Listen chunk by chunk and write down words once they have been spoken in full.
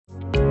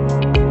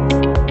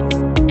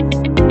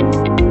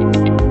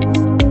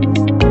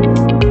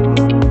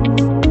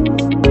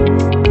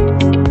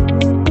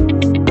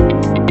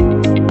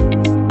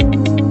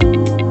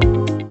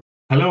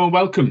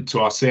welcome to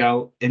our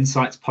CL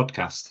Insights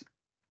podcast.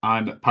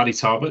 I'm Paddy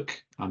Tarbuck.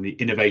 I'm the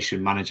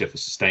Innovation Manager for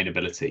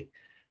Sustainability,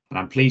 and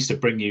I'm pleased to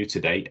bring you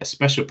today a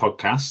special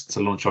podcast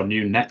to launch our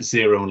new Net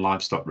Zero and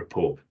Livestock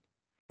report,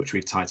 which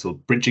we've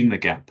titled Bridging the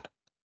Gap.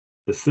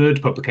 The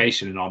third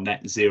publication in our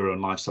Net Zero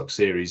and Livestock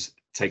series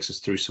takes us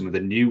through some of the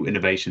new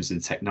innovations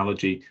in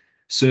technology,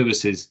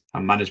 services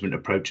and management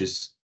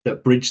approaches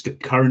that bridge the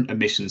current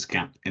emissions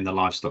gap in the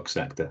livestock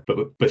sector.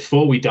 But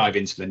before we dive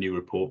into the new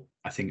report,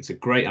 I think it's a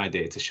great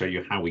idea to show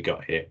you how we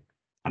got here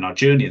and our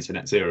journey into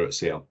net zero at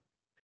CL.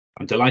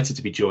 I'm delighted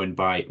to be joined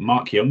by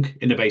Mark Young,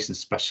 Innovation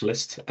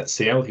Specialist at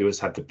CL, who has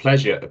had the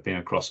pleasure of being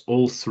across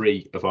all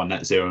three of our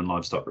net zero and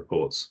livestock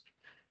reports.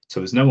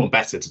 So there's no one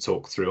better to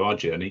talk through our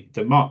journey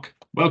than Mark.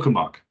 Welcome,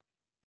 Mark.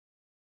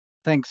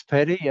 Thanks,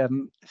 Paddy.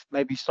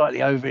 Maybe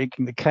slightly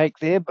over-egging the cake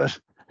there, but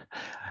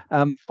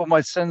for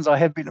my sins, I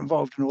have been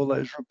involved in all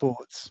those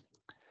reports.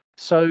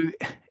 So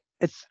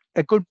it's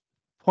a good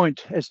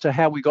point as to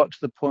how we got to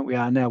the point we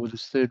are now with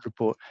this third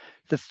report.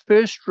 The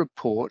first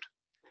report,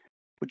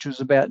 which was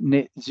about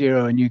net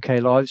zero and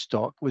UK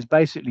livestock, was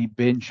basically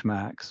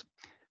benchmarks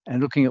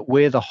and looking at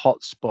where the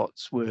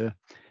hotspots were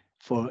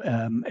for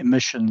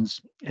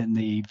emissions in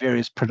the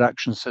various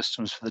production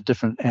systems for the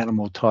different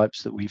animal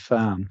types that we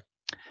farm.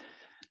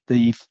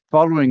 The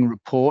following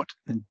report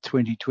in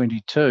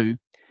 2022,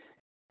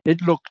 it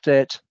looked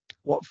at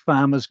what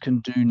farmers can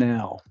do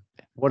now.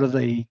 What are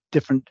the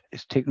different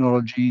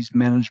technologies,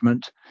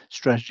 management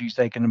strategies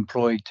they can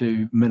employ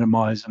to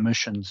minimize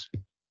emissions?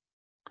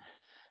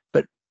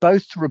 But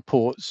both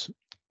reports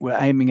were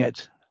aiming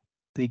at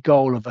the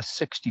goal of a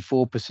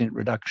 64%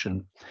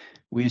 reduction.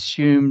 We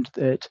assumed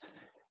that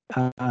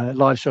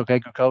livestock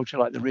agriculture,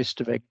 like the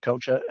rest of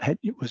agriculture,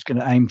 was going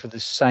to aim for the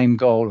same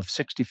goal of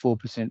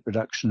 64%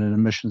 reduction in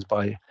emissions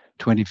by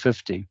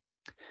 2050.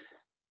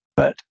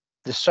 But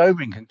the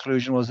sobering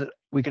conclusion was that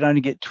we could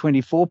only get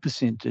 24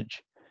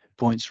 percentage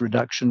points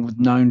reduction with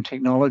known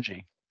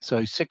technology.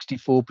 So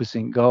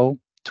 64% goal,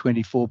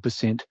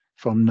 24%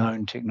 from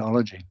known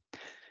technology.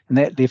 And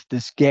that left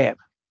this gap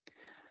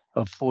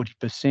of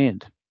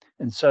 40%.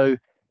 And so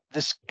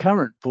this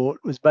current report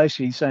was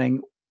basically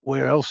saying,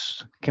 where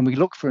else can we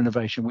look for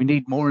innovation? We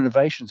need more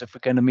innovations if we're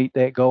going to meet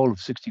that goal of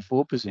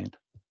 64%.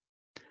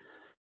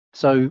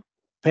 So,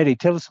 Paddy,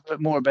 tell us a bit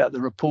more about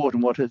the report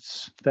and what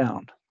it's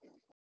found.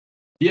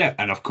 Yeah,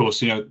 and of course,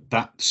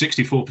 that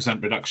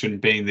 64% reduction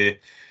being the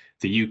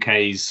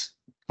UK's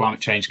Climate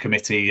Change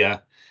Committee,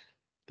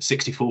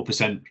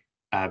 64%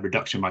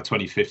 reduction by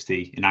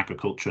 2050 in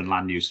agriculture and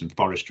land use and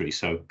forestry.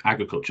 So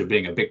agriculture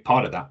being a big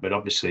part of that, but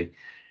obviously,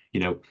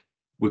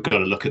 we've got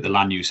to look at the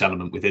land use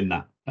element within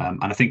that.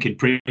 And I think in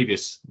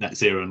previous net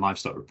zero and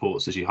livestock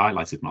reports, as you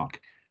highlighted, Mark,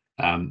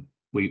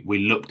 we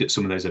looked at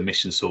some of those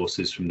emission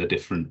sources from the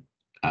different,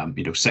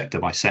 sector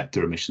by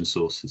sector emission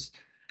sources.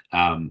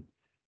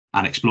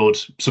 And explored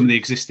some of the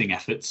existing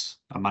efforts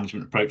and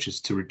management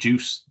approaches to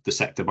reduce the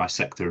sector by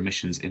sector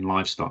emissions in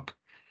livestock.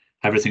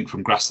 Everything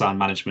from grassland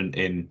management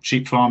in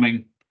sheep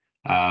farming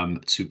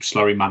to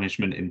slurry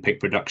management in pig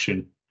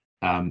production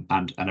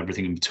and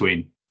everything in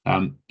between.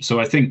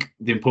 So I think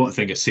the important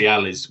thing at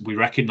CL is we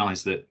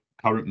recognise that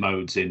current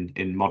modes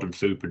in modern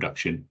food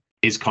production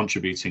is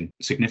contributing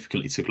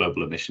significantly to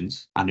global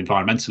emissions and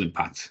environmental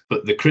impact.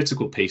 But the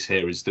critical piece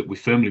here is that we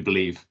firmly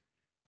believe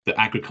that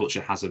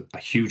agriculture has a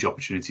huge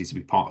opportunity to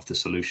be part of the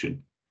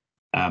solution.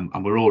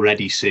 And we're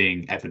already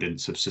seeing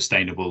evidence of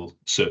sustainable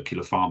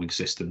circular farming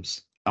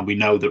systems. And we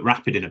know that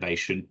rapid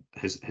innovation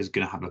is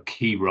going to have a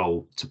key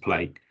role to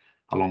play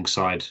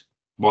alongside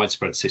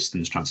widespread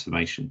systems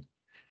transformation.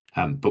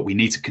 But we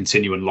need to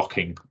continue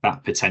unlocking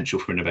that potential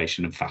for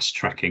innovation and fast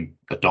tracking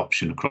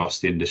adoption across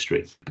the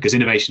industry, because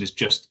innovation is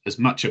just as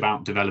much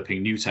about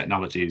developing new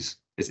technologies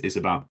as it is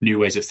about new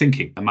ways of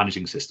thinking and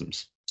managing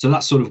systems. So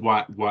that's sort of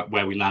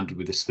where we landed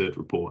with this third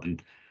report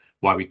and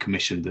why we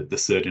commissioned the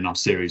third in our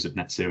series of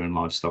net zero and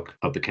livestock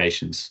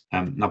publications.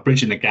 Now,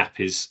 Bridging the Gap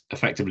is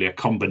effectively a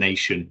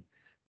combination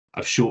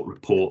of short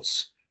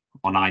reports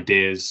on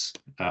ideas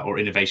or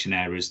innovation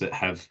areas that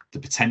have the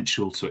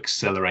potential to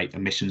accelerate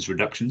emissions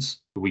reductions.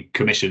 We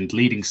commissioned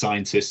leading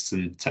scientists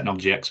and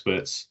technology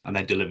experts, and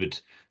they delivered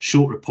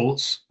short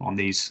reports on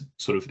these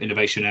sort of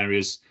innovation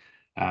areas.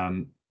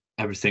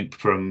 Everything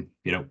from,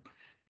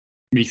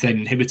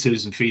 methane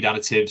inhibitors and feed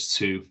additives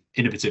to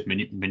innovative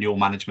manure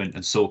management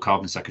and soil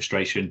carbon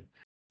sequestration.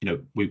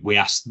 We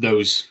asked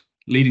those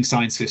leading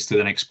scientists to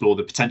then explore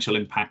the potential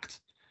impact,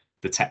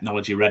 the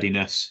technology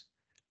readiness,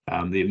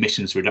 the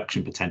emissions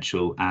reduction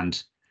potential,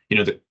 and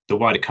the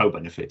wider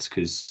co-benefits,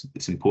 because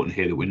it's important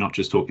here that we're not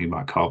just talking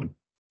about carbon.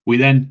 We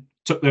then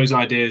took those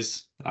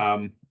ideas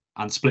and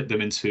split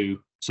them into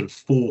sort of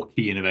 4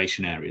 key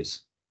innovation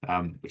areas,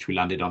 which we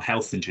landed on: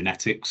 health and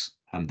genetics,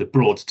 the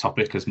broad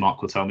topic, as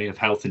Mark will tell me, of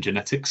health and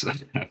genetics,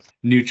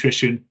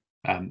 nutrition,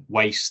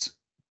 waste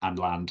and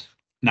land.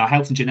 Now,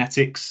 health and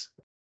genetics,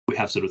 we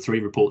have sort of 3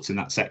 reports in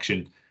that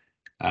section.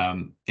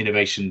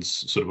 Innovations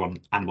sort of on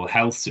animal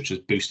health, such as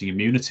boosting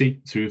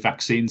immunity through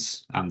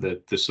vaccines, and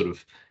the sort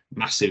of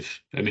massive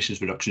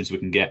emissions reductions we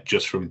can get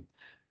just from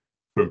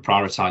from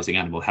prioritising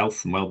animal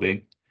health and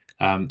well-being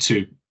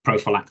to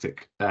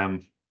prophylactic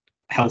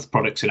health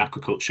products in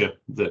aquaculture.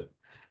 That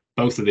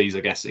both of these,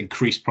 I guess,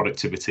 increase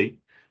productivity,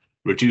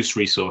 reduce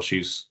resource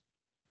use,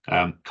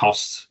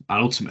 costs,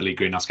 and ultimately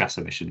greenhouse gas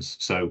emissions.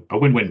 So a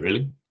win-win,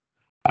 really.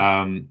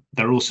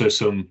 There are also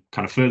some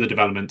kind of further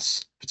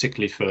developments,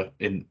 particularly for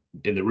in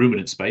the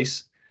ruminant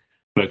space,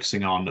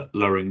 focusing on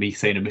lowering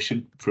methane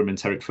emission from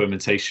enteric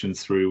fermentation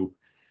through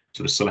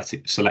sort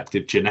of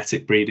selective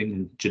genetic breeding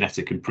and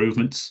genetic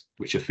improvements,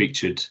 which are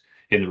featured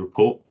in the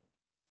report.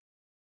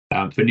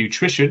 For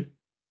nutrition,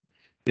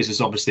 this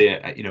is obviously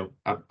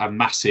a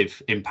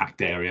massive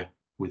impact area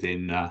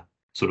within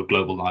sort of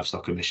global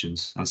livestock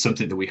emissions, and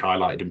something that we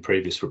highlighted in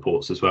previous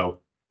reports as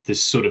well.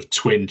 This sort of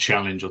twin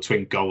challenge or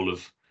twin goal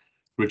of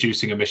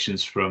reducing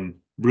emissions from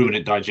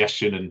ruminant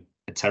digestion and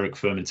enteric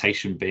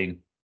fermentation being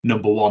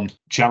number one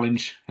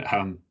challenge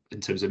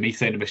in terms of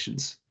methane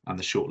emissions, and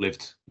the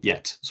short-lived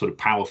yet sort of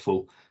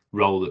powerful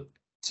role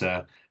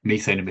that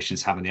methane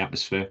emissions have in the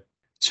atmosphere,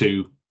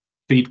 to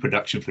feed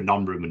production for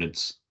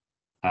non-ruminants.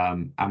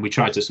 And we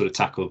try to sort of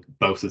tackle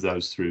both of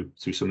those through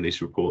some of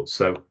these reports.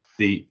 So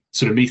the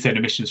sort of methane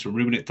emissions from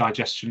ruminant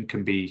digestion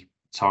can be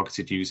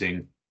targeted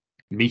using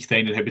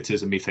methane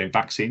inhibitors and methane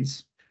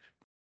vaccines,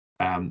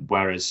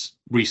 whereas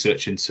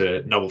research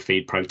into novel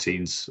feed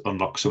proteins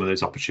unlocks some of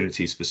those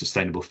opportunities for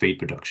sustainable feed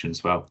production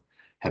as well.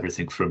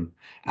 Everything from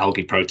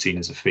algae protein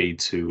as a feed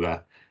to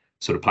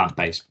sort of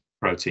plant-based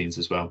proteins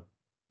as well.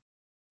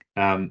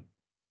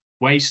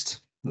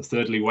 Waste,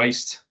 thirdly,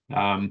 waste.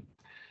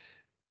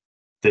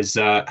 There's,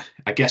 I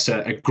guess,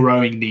 a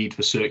growing need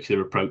for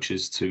circular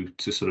approaches to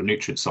sort of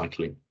nutrient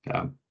cycling,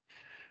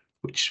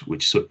 which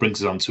sort of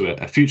brings us on to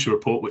a future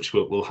report, which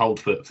we'll hold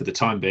for the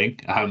time being.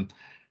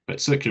 But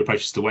circular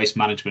approaches to waste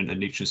management and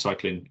nutrient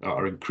cycling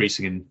are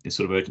increasing in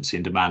sort of urgency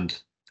and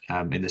demand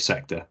in the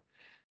sector.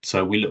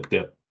 So we looked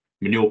at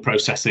manure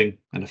processing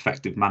and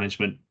effective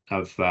management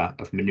of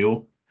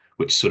manure,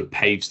 which sort of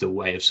paves the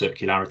way of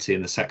circularity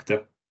in the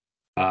sector.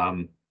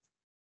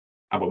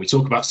 And when we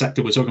talk about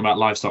sector, we're talking about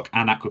livestock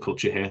and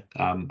aquaculture here,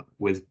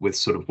 with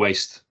sort of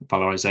waste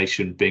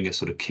valorization being a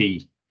sort of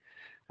key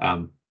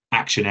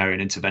action area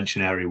and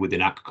intervention area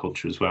within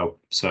aquaculture as well.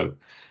 So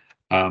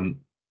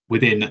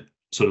within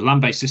sort of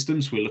land-based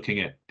systems, we're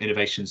looking at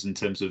innovations in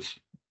terms of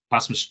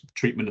plasma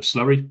treatment of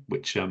slurry,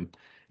 which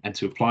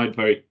N2 Applied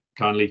very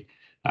kindly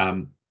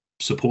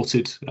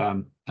supported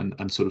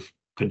and sort of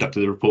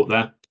conducted the report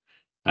there.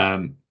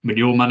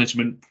 Manure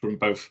management from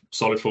both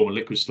solid form and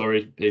liquid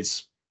slurry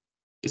is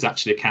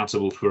actually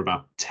accountable for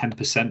about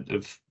 10%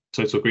 of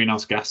total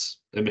greenhouse gas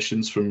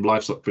emissions from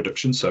livestock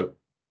production. So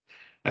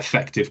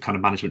effective kind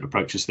of management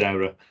approaches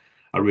there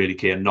are really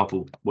key, and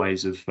novel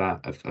ways of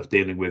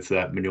dealing with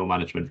manure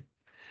management.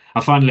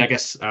 And finally, I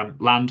guess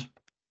land,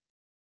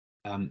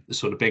 the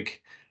sort of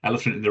big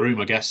elephant in the room,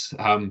 I guess,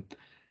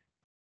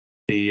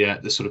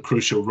 the sort of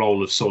crucial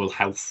role of soil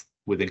health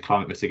within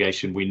climate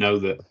mitigation. We know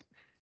that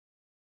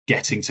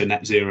getting to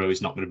net zero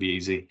is not going to be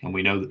easy, and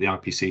we know that the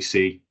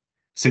IPCC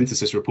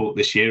synthesis report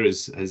this year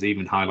has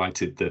even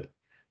highlighted that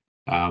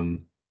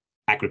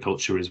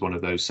agriculture is one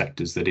of those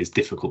sectors that is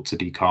difficult to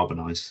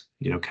decarbonize,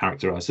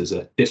 characterized as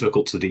a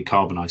difficult to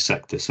decarbonize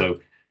sector. So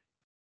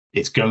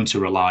it's going to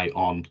rely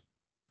on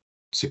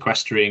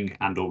sequestering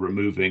and or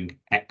removing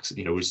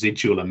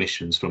residual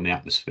emissions from the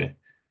atmosphere.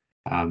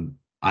 And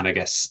I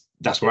guess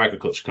that's where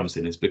agriculture comes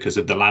in, is because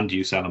of the land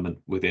use element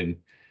within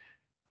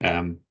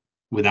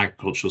with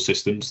agricultural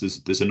systems.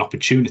 There's an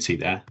opportunity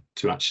there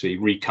to actually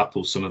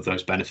recouple some of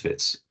those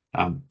benefits,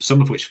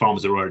 some of which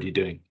farmers are already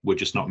doing. We're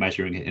just not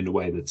measuring it in a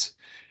way that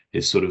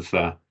is sort of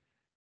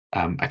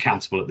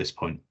accountable at this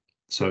point.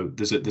 So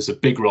there's a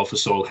big role for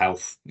soil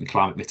health and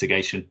climate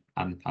mitigation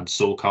and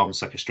soil carbon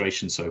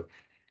sequestration. So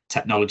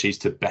technologies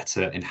to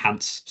better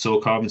enhance soil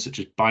carbon, such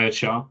as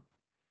biochar,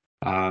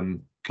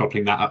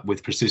 coupling that up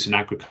with precision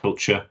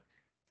agriculture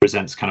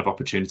presents kind of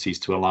opportunities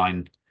to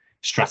align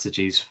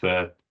strategies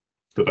for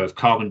both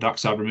carbon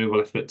dioxide removal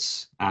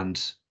efforts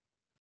and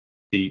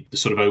the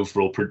sort of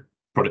overall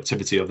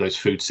productivity of those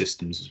food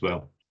systems as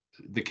well.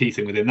 The key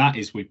thing within that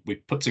is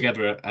we've put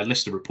together a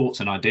list of reports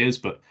and ideas,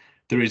 but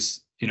there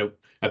is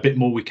a bit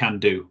more we can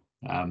do,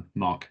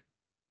 Mark,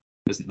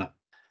 isn't there?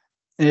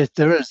 Yes,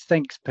 there is.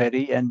 Thanks,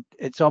 Paddy. And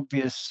it's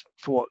obvious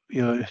for what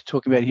you're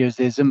talking about here is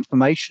there's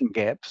information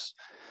gaps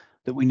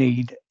that we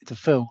need to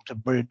fill to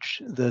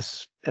bridge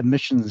this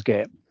emissions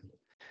gap.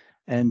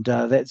 And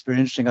that's very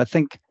interesting. I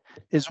think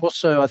there's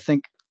also,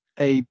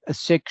 a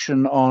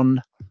section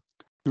on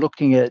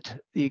looking at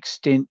the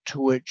extent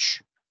to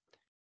which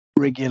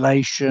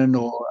regulation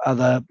or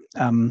other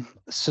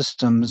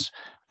systems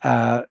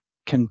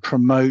can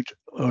promote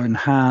or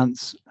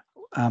enhance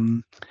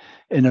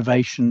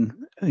innovation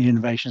in the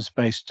innovation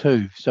space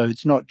too. So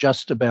it's not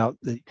just about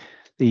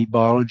the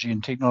biology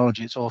and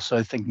technology, it's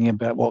also thinking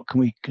about what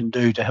we can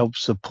do to help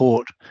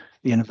support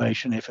the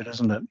innovation effort,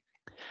 isn't it?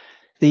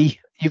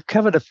 You've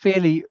covered a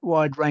fairly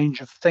wide range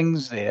of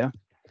things there,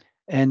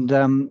 and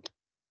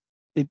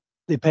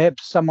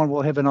perhaps someone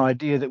will have an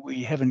idea that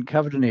we haven't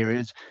covered in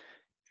areas.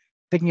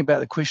 thinking about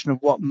the question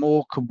of what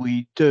more could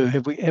we do,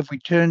 have we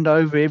turned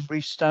over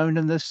every stone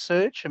in this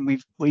search and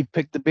we've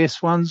picked the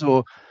best ones,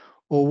 or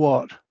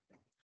what?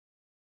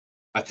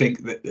 I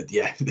think that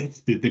yeah,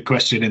 the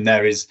question in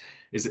there is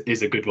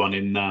a good one.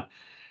 In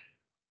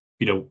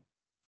you know,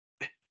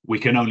 we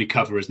can only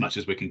cover as much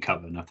as we can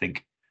cover, and I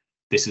think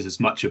this is as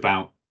much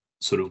about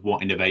sort of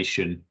what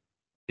innovation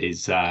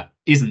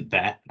isn't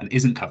there and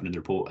isn't covered in the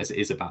report as it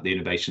is about the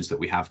innovations that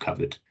we have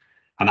covered.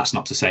 And that's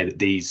not to say that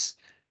these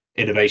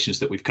innovations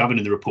that we've covered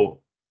in the report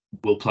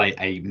will play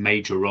a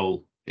major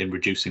role in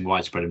reducing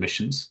widespread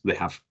emissions. They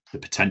have the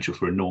potential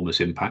for enormous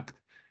impact,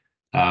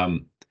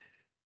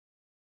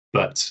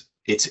 but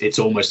it's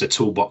almost a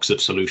toolbox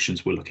of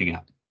solutions we're looking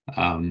at.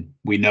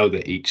 We know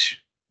that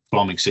each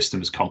farming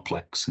system is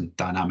complex and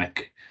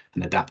dynamic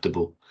and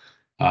adaptable.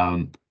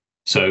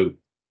 So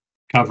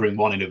covering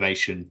one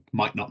innovation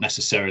might not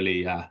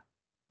necessarily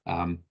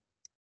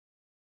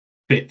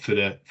fit for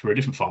a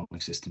different farming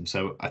system.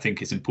 So I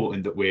think it's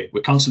important that we're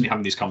constantly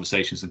having these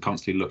conversations and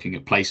constantly looking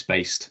at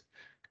place-based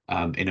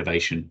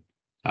innovation,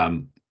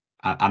 and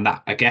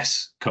that, I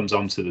guess, comes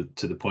on to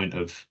the point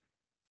of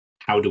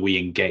how do we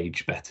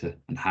engage better,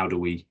 and how do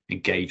we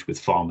engage with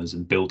farmers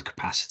and build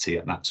capacity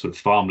at that sort of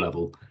farm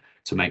level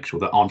to make sure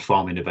that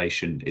on-farm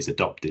innovation is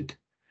adopted,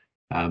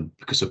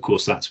 because of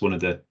course that's one of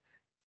the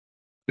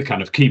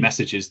kind of key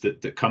messages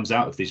that comes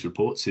out of these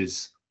reports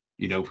is,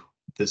 you know,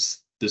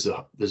 there's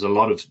a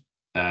lot of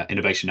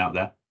innovation out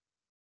there.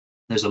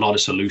 There's a lot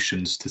of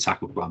solutions to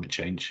tackle climate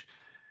change.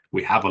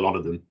 We have a lot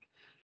of them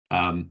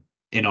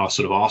in our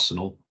sort of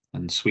arsenal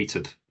and suite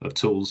of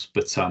tools,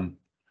 but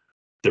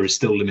there is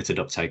still limited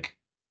uptake.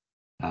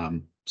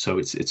 So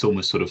it's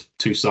almost sort of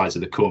two sides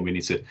of the coin. We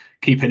need to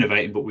keep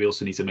innovating, but we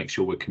also need to make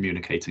sure we're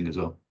communicating as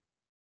well.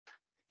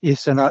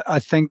 Yes, and I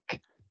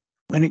think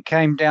when it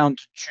came down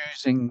to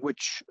choosing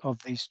which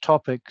of these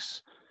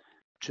topics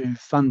to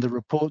fund the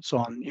reports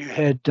on, you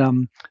had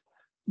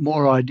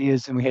more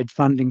ideas than we had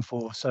funding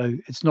for. So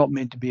it's not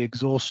meant to be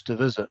exhaustive,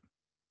 is it?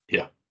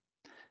 Yeah.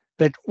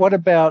 But what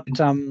about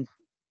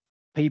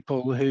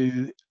people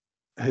who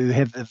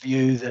have the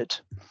view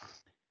that,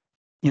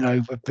 you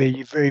know,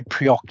 we're very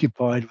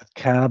preoccupied with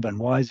carbon?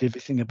 Why is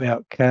everything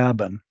about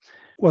carbon?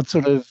 What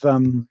sort of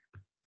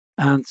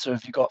answer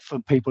have you got for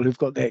people who've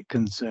got that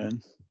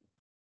concern?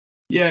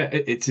 Yeah,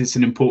 it's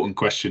an important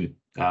question,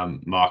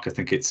 Mark. I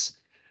think it's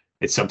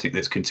something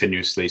that's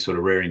continuously sort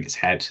of rearing its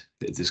head.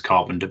 This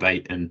carbon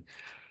debate and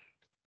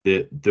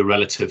the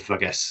relative, I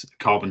guess,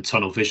 carbon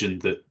tunnel vision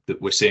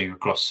that we're seeing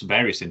across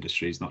various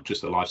industries, not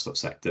just the livestock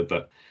sector,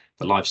 but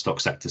the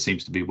livestock sector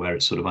seems to be where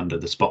it's sort of under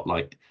the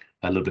spotlight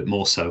a little bit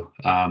more so.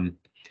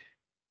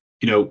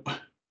 You know,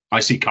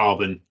 I see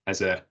carbon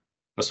as a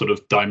sort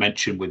of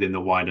dimension within the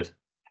wider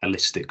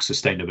holistic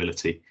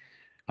sustainability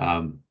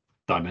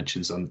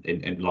dimensions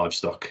in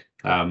livestock.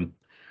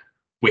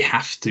 We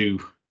have to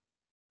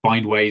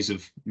find ways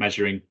of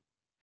measuring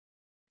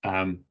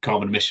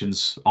carbon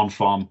emissions on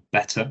farm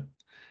better,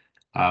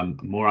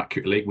 more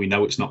accurately. We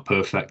know it's not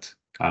perfect.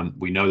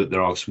 We know that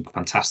there are some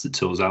fantastic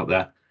tools out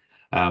there,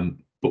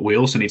 but we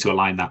also need to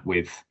align that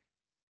with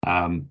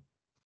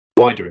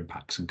wider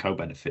impacts and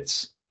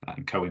co-benefits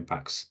and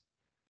co-impacts,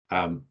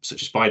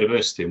 such as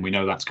biodiversity. And we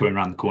know that's coming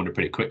around the corner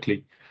pretty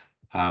quickly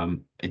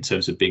in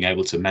terms of being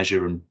able to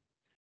measure and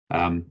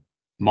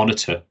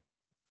monitor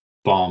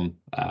farm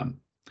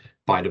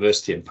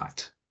biodiversity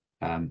impact.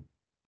 And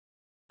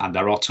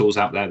there are tools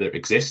out there that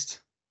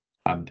exist.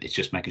 It's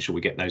just making sure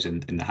we get those in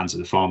the hands of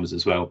the farmers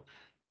as well.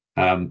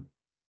 Yeah,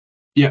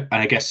 and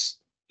I guess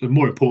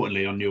more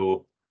importantly, on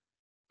your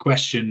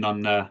question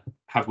on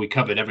have we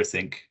covered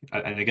everything,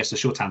 and I guess the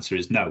short answer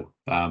is no.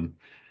 And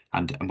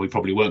we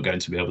probably weren't going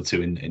to be able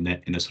to in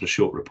a sort of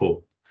short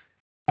report.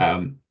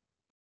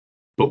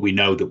 But we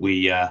know that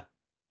we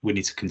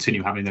need to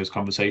continue having those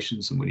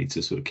conversations, and we need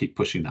to sort of keep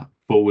pushing that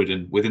forward.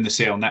 And within the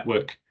CL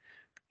network,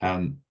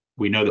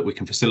 we know that we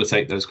can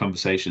facilitate those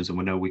conversations, and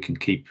we know we can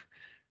keep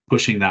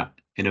pushing that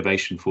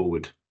innovation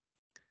forward.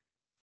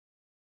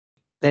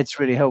 That's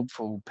really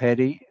helpful,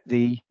 Paddy.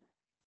 The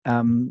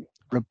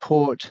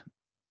report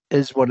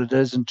is what it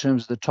is in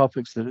terms of the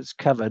topics that it's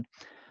covered.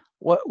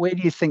 Where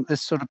do you think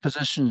this sort of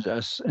positions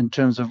us in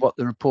terms of what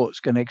the report's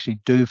going to actually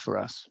do for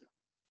us?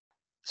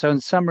 So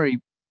in summary,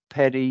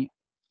 Paddy,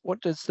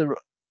 what does the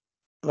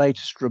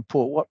latest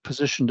report, what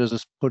position does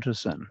this put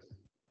us in?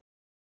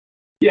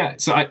 Yeah,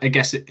 so I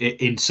guess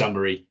in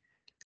summary,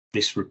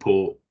 this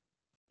report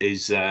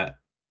is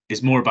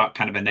more about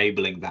kind of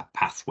enabling that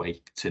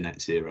pathway to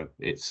net zero.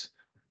 It's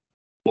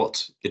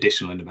what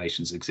additional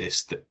innovations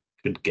exist that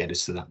could get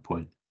us to that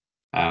point.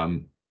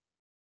 And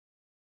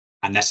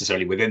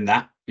necessarily within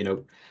that, you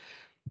know,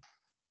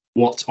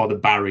 what are the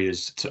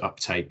barriers to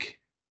uptake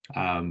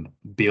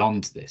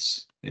beyond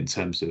this, in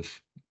terms of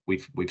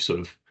we've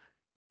sort of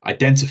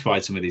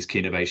identified some of these key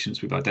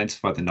innovations, we've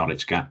identified the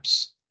knowledge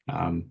gaps,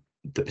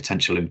 the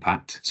potential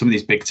impact, some of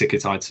these big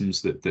ticket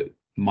items that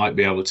might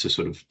be able to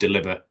sort of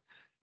deliver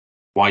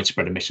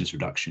widespread emissions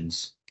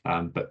reductions,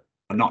 but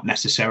are not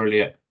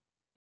necessarily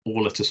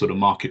all at a sort of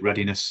market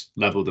readiness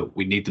level that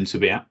we need them to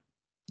be at.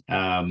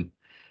 And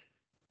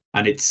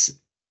it's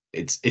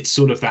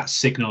sort of that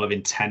signal of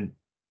intent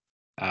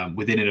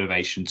within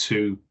innovation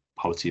to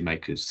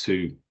policymakers,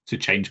 to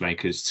change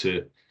makers,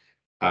 to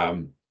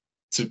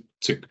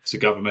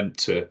government,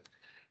 to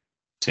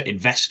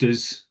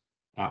investors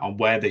on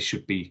where they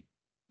should be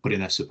putting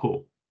their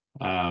support.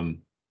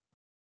 And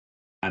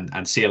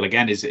CL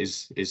again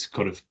is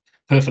kind of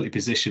perfectly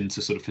positioned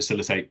to sort of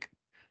facilitate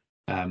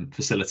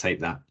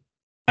that.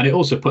 And it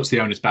also puts the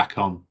onus back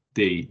on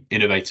the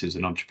innovators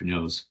and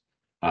entrepreneurs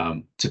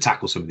to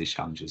tackle some of these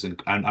challenges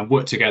and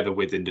work together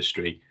with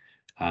industry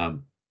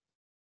and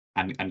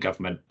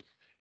government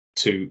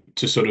to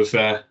sort of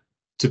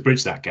to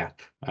bridge that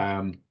gap.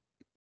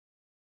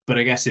 But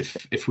I guess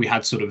if we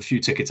had sort of a few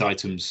ticket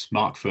items,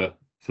 Mark, for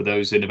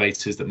those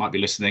innovators that might be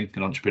listening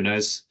and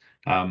entrepreneurs,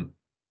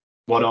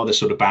 what are the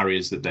sort of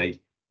barriers that they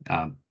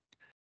are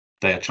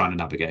trying to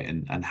navigate,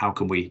 and how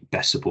can we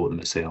best support them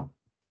at CL?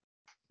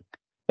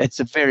 It's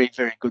a very,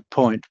 very good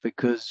point,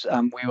 because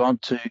we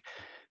want to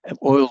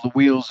oil the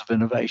wheels of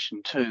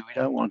innovation too. We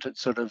don't want it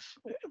sort of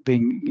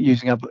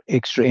using up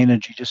extra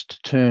energy just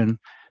to turn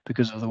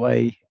because of the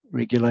way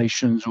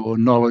regulations or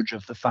knowledge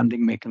of the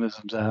funding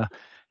mechanisms are.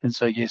 And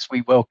so, yes,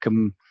 we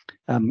welcome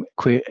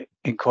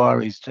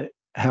inquiries to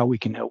how we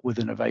can help with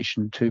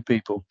innovation to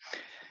people.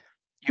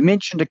 You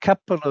mentioned a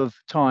couple of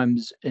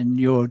times in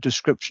your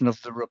description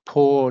of the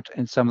report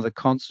and some of the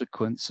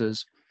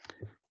consequences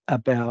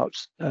about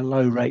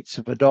low rates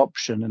of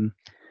adoption, and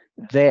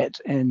that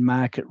and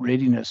market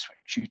readiness,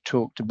 which you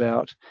talked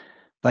about,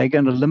 they're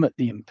going to limit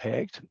the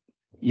impact.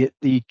 Yet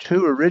the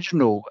two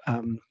original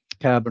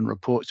carbon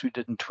reports we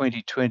did in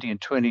 2020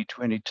 and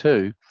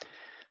 2022,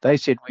 they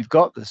said we've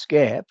got this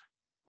gap,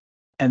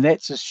 and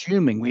that's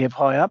assuming we have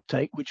high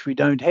uptake, which we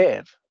don't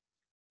have.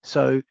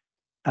 So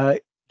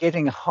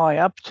getting a high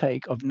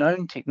uptake of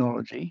known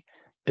technology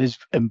is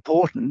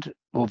important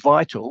or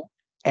vital,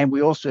 and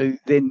we also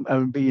then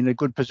be in a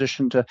good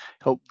position to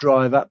help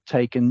drive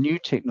uptake in new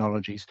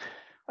technologies.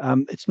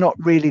 It's not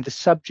really the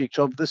subject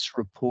of this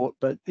report,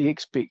 but the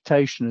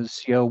expectation is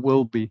CL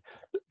will be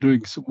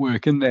doing some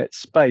work in that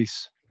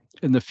space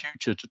in the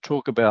future to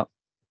talk about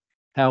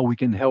how we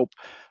can help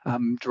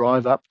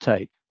drive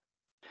uptake.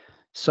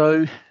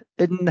 So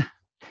in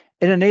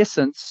an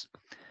essence,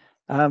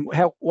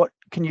 what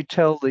can you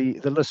tell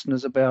the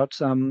listeners about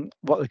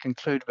what they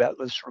conclude about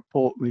this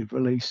report we've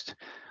released?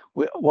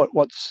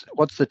 What's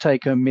the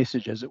take-home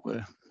message, as it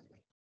were?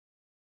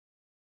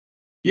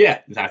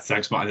 Yeah,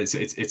 thanks, Martin.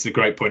 It's a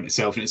great point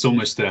itself, and it's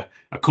almost a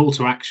call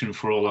to action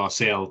for all our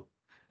CL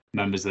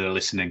members that are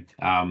listening.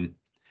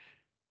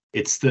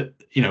 It's that,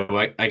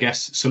 I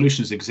guess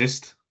solutions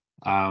exist.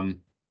 They're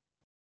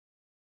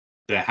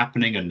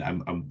happening,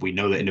 and we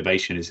know that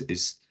innovation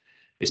is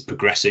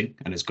progressing,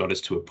 and it's got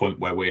us to a point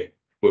where we're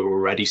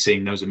already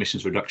seeing those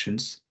emissions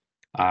reductions.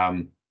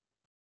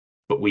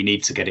 But we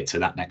need to get it to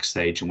that next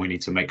stage, and we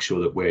need to make sure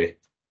that we're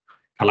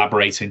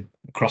collaborating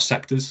across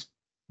sectors.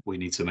 We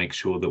need to make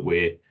sure that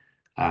we're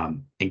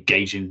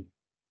engaging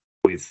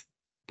with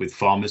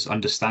farmers,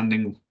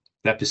 understanding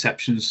their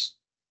perceptions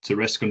to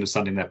risk,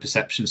 understanding their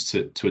perceptions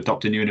to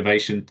adopt a new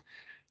innovation,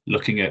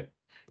 looking at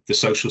the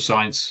social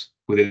science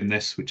within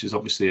this, which is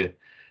obviously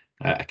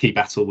a key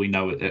battle we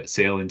know at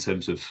CL in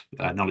terms of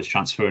knowledge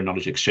transfer and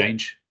knowledge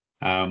exchange,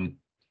 and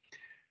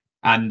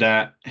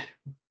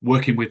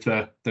working with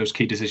those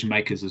key decision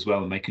makers as well,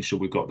 and making sure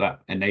we've got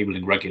that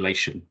enabling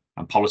regulation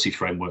and policy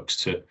frameworks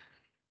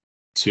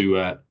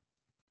to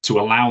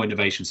allow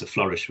innovations to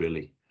flourish,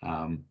 really.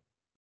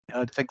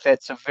 I think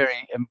that's a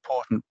very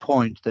important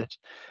point, that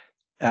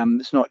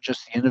it's not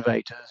just the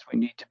innovators. We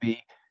need to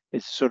be,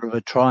 it's sort of a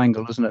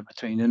triangle, isn't it,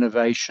 between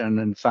innovation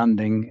and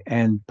funding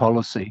and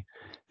policy.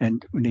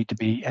 And we need to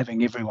be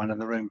having everyone in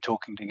the room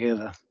talking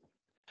together.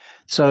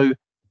 So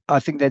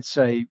I think that's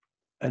an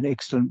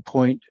excellent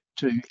point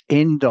to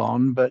end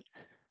on. But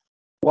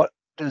what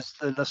does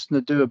the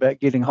listener do about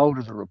getting hold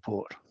of the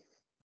report?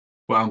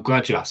 Well, I'm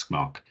glad you asked,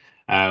 Mark.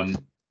 And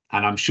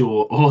I'm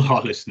sure all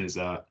our listeners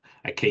are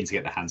keen to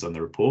get their hands on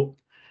the report.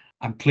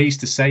 I'm pleased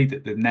to say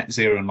that the Net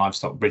Zero and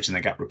Livestock Bridging the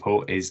Gap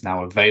report is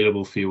now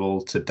available for you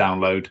all to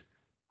download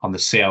on the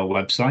CL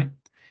website.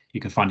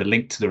 You can find a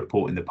link to the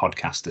report in the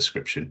podcast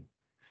description.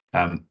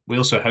 We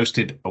also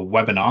hosted a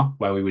webinar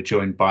where we were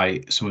joined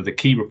by some of the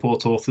key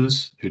report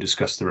authors who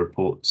discussed the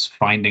report's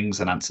findings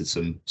and answered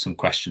some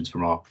questions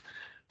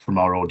from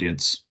our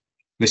audience.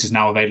 This is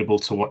now available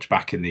to watch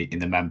back in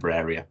the member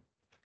area.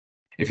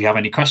 If you have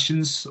any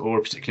questions or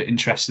a particular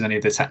interest in any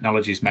of the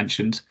technologies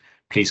mentioned,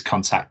 please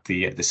contact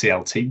the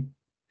CL team.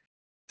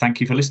 Thank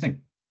you for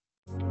listening.